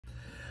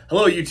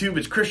Hello YouTube,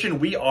 it's Christian.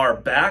 We are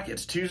back.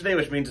 It's Tuesday,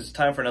 which means it's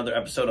time for another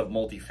episode of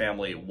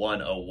Multifamily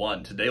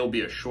 101. Today will be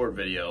a short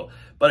video,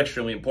 but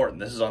extremely important.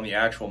 This is on the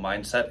actual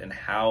mindset and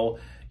how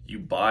you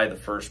buy the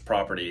first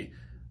property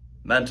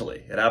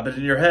mentally. It happens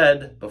in your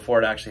head before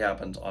it actually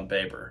happens on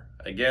paper.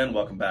 Again,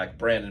 welcome back,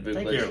 Brandon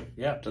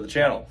to the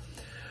channel.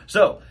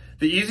 So,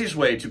 the easiest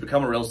way to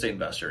become a real estate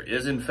investor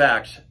is, in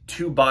fact,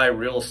 to buy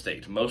real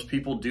estate. Most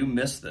people do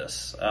miss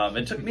this.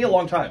 It took me a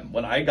long time.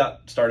 When I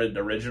got started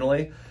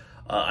originally,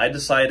 I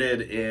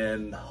decided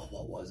in,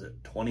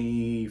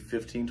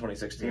 2015,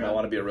 2016, I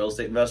want to be a real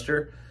estate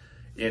investor.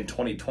 In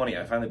 2020,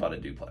 I finally bought a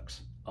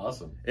duplex.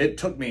 Awesome. It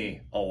took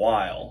me a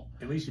while.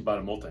 At least you bought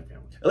a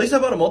multifamily. At least I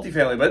bought a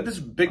multifamily, but this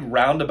big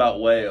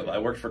roundabout way of, I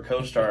worked for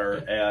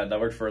CoStar and I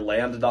worked for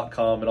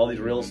land.com and all these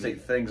real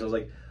estate things. I was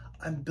like,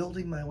 I'm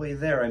building my way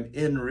there. I'm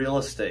in real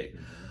estate.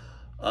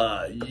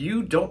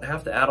 You don't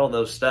have to add all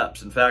those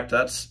steps. In fact,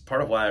 that's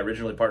part of why I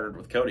originally partnered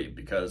with Cody,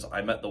 because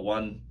I met the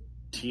one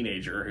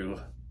teenager who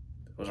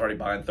was already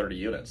buying 30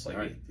 units.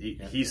 Like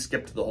he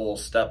skipped the whole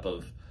step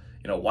of,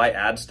 why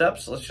add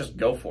steps? Let's just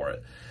go for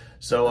it.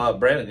 So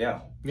Brandon,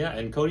 Yeah,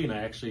 and Cody and I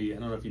actually, I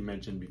don't know if you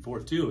mentioned before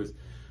too, is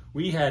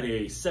we had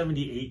a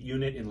 78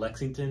 unit in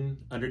Lexington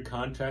under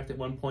contract at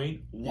one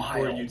point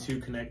before you two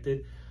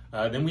connected.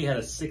 Then we had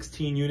a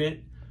 16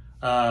 unit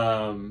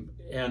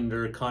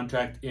under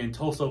contract in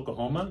Tulsa,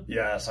 Oklahoma.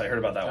 Yes, I heard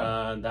about that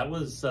one. That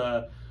was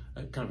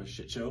kind of a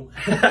shit show.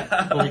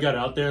 When we got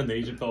out there and the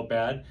agent felt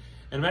bad.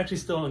 And I'm actually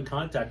still in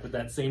contact with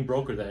that same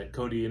broker that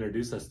Cody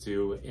introduced us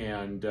to.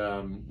 And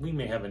we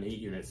may have an 8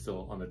 unit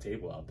still on the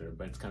table out there,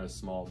 but it's kind of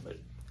small. But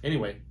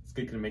anyway, it's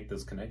good to make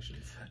those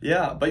connections.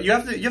 Yeah, but you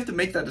have to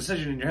make that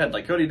decision in your head.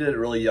 Like Cody did it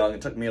really young.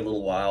 It took me a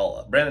little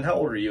while. Brandon, how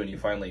old were you when you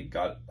finally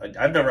got,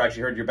 I've never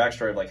actually heard your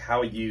backstory of like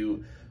how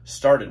you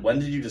started. When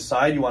did you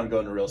decide you wanted to go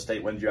into real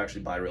estate? When did you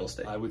actually buy real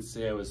estate? I would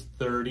say I was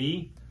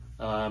 30.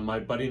 My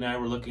buddy and I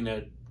were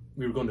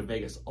we were going to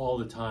Vegas all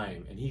the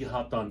time, and he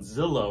hopped on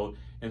Zillow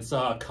and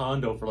saw a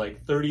condo for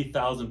like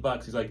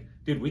 $30,000. He's like,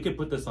 dude, we could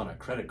put this on a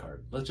credit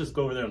card. Let's just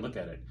go over there and look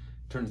at it.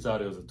 Turns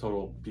out it was a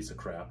total piece of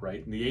crap,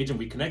 right? And the agent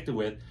we connected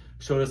with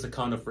showed us a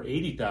condo for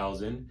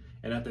 $80,000,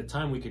 and at the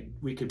time we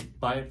could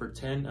buy it for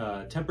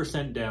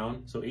 10%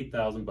 down, so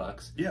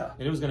 $8,000. Yeah.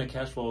 And it was going to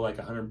cash flow like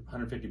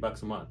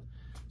 $150 a month.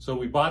 So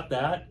we bought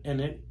that,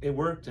 and it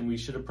worked, and we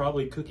should have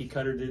probably cookie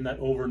cuttered in that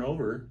over and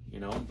over,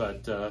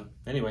 But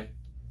anyway,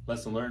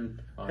 lesson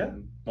learned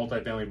on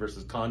multifamily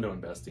versus condo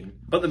investing.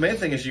 But the main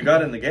thing is you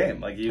got in the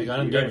game. Like we got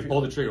in the game, we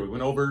pulled the trigger. We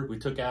went over, we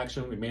took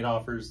action, we made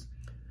offers,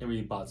 and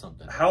we bought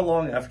something. How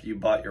long after you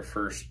bought your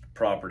first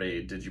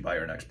property did you buy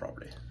your next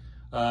property?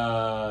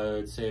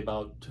 I'd say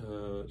about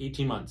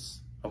 18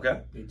 months.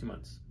 Okay. 18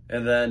 months.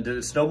 And then did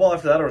it snowball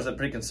after that, or was it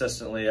pretty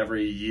consistently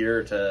every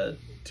year to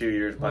 2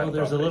 years? Well,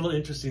 there's a little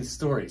interesting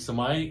story.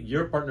 So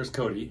your partner's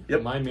Cody.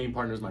 Yep. My main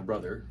partner is my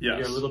brother. Yes.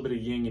 We're a little bit of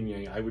yin and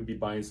yang. I would be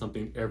buying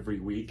something every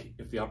week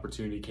if the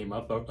opportunity came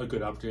up, a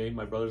good opportunity.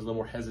 My brother's a little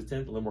more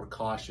hesitant, a little more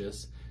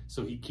cautious,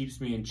 so he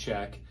keeps me in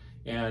check.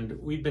 And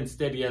we've been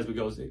steady as we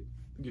go.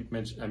 You've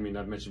mentioned, I've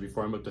mentioned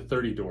before, I'm up to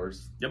 30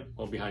 doors. Yep.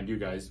 Well, behind you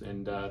guys,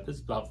 and this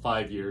is about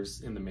 5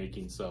 years in the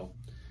making. So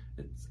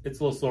it's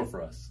a little slow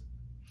for us.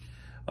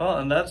 Well,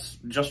 and that's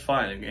just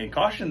fine. And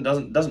caution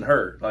doesn't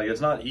hurt. Like, it's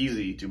not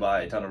easy to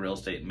buy a ton of real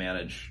estate and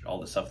manage all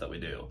the stuff that we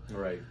do.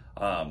 Right.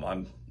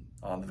 I'm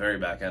on the very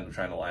back end of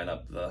trying to line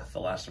up the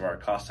last of our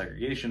cost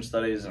segregation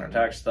studies and our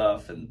tax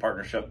stuff and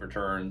partnership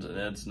returns, and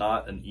it's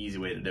not an easy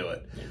way to do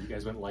it. Yeah, you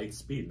guys went light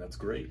speed, and that's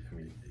great.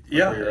 Where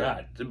you're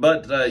at.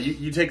 But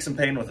you take some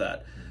pain with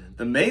that.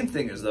 The main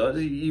thing is, though,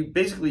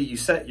 you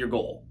set your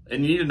goal,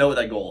 and you need to know what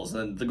that goal is.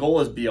 And the goal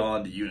is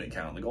beyond unit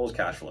count. The goal is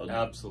cash flow.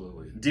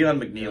 Absolutely.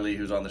 Dion McNeely,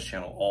 who's on this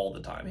channel all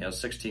the time, he has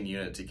 16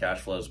 units. He cash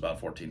flows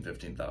about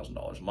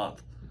 $15,000 a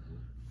month.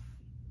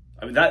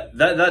 I mean, that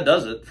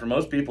does it. For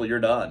most people, you're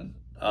done.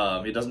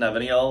 He doesn't have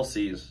any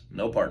LLCs,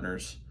 no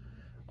partners,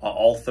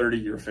 all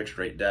 30-year fixed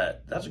rate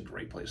debt. That's a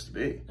great place to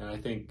be. And I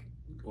think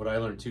what I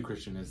learned too,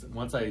 Christian, is that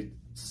once I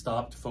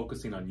stopped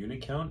focusing on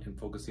unit count and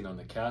focusing on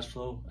the cash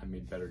flow, I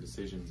made better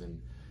decisions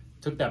and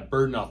took that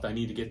burden off that I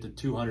need to get to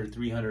 200,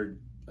 300,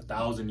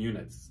 1,000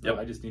 units. So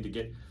I just need to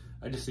get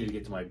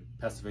to my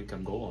passive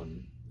income goal,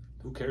 and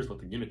who cares what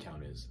the unit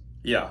count is?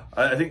 Yeah,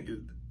 I think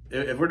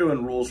if we're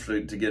doing rules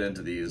to get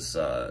into these,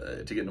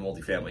 to get into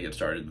multifamily, get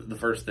started, the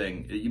first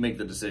thing, you make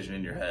the decision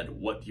in your head,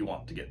 what you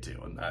want to get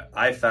to. And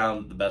I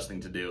found the best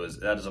thing to do is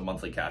that is a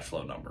monthly cash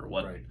flow number.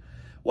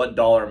 What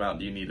dollar amount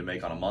do you need to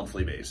make on a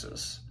monthly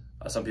basis?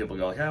 Some people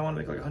go like, hey, I want to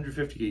make like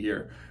 150 a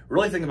year.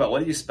 Really think about,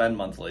 what do you spend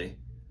monthly?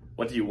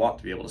 What do you want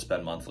to be able to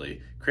spend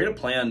monthly? Create a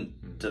plan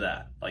to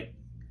that. Like,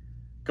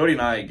 Cody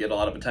and I get a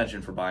lot of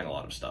attention for buying a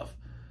lot of stuff,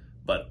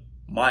 but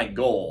my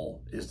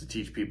goal is to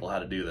teach people how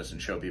to do this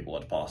and show people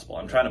what's possible.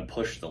 I'm trying to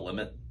push the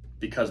limit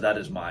because that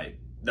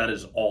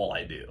is all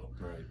I do.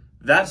 Right.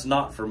 That's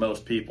not for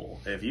most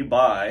people. If you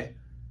buy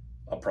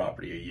a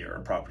property a year,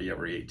 a property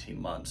every 18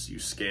 months, you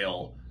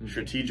scale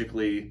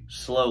strategically,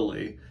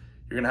 slowly,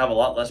 you're going to have a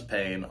lot less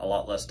pain, a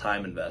lot less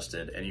time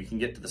invested, and you can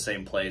get to the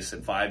same place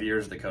in 5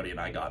 years that Cody and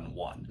I got in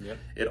 1. Yep.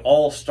 It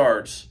all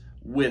starts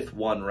with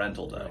one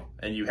rental though,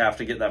 and you have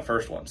to get that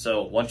first one.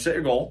 So once you set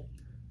your goal,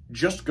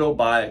 just go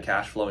buy a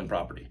cash flowing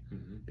property.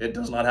 It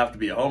does not have to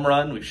be a home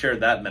run. We've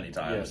shared that many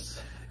times.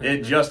 Yes.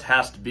 It just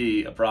has to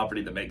be a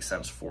property that makes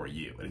sense for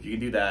you. And if you can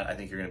do that, I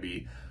think you're going to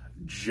be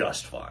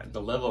just fine.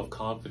 The level of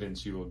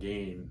confidence you will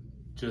gain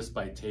just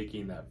by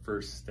taking that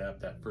first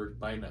step,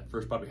 buying that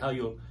first property,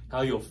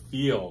 how you'll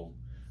feel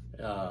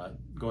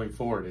going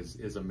forward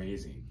is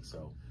amazing.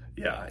 So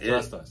yeah,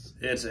 trust us.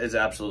 It's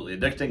absolutely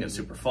addicting. It's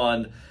super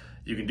fun.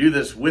 You can do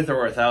this with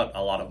or without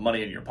a lot of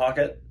money in your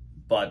pocket,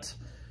 but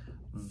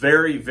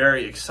very,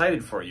 very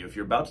excited for you. If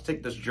you're about to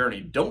take this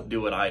journey, don't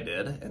do what I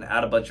did and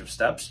add a bunch of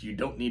steps. You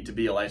don't need to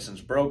be a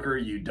licensed broker.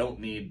 You don't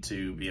need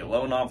to be a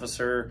loan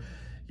officer.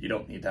 You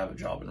don't need to have a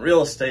job in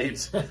real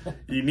estate.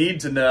 You need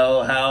to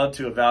know how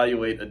to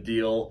evaluate a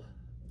deal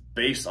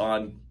based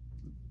on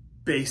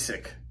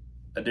basic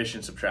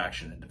addition,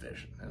 subtraction, and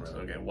division. And so,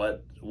 okay,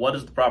 what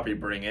does the property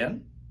bring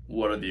in?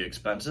 What are the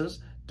expenses?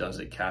 Does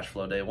it cash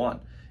flow day one?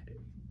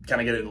 Can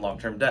I get it in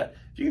long-term debt?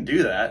 If you can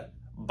do that,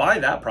 buy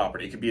that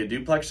property. It could be a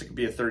duplex, it could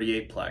be a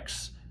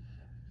 38-plex.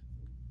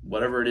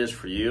 Whatever it is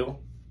for you,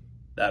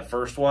 that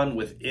first one,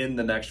 within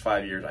the next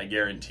 5 years, I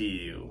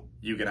guarantee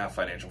you can have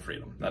financial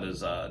freedom. That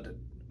is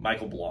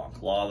Michael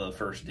Blanc, law of the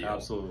first deal.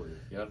 Absolutely.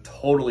 Yep.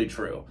 Totally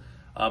true.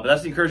 But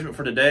that's the encouragement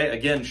for today.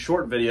 Again,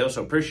 short video,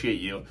 so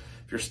appreciate you.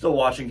 If you're still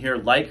watching here,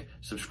 like,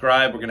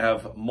 subscribe. We're going to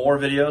have more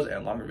videos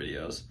and longer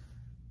videos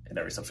in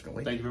every subsequent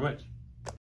week. Thank you very much.